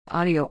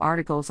audio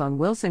articles on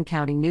Wilson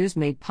County News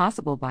made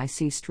possible by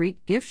C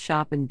Street Gift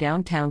Shop in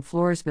downtown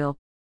Floresville.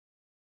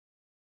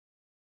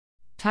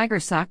 Tiger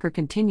Soccer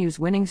continues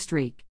winning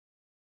streak.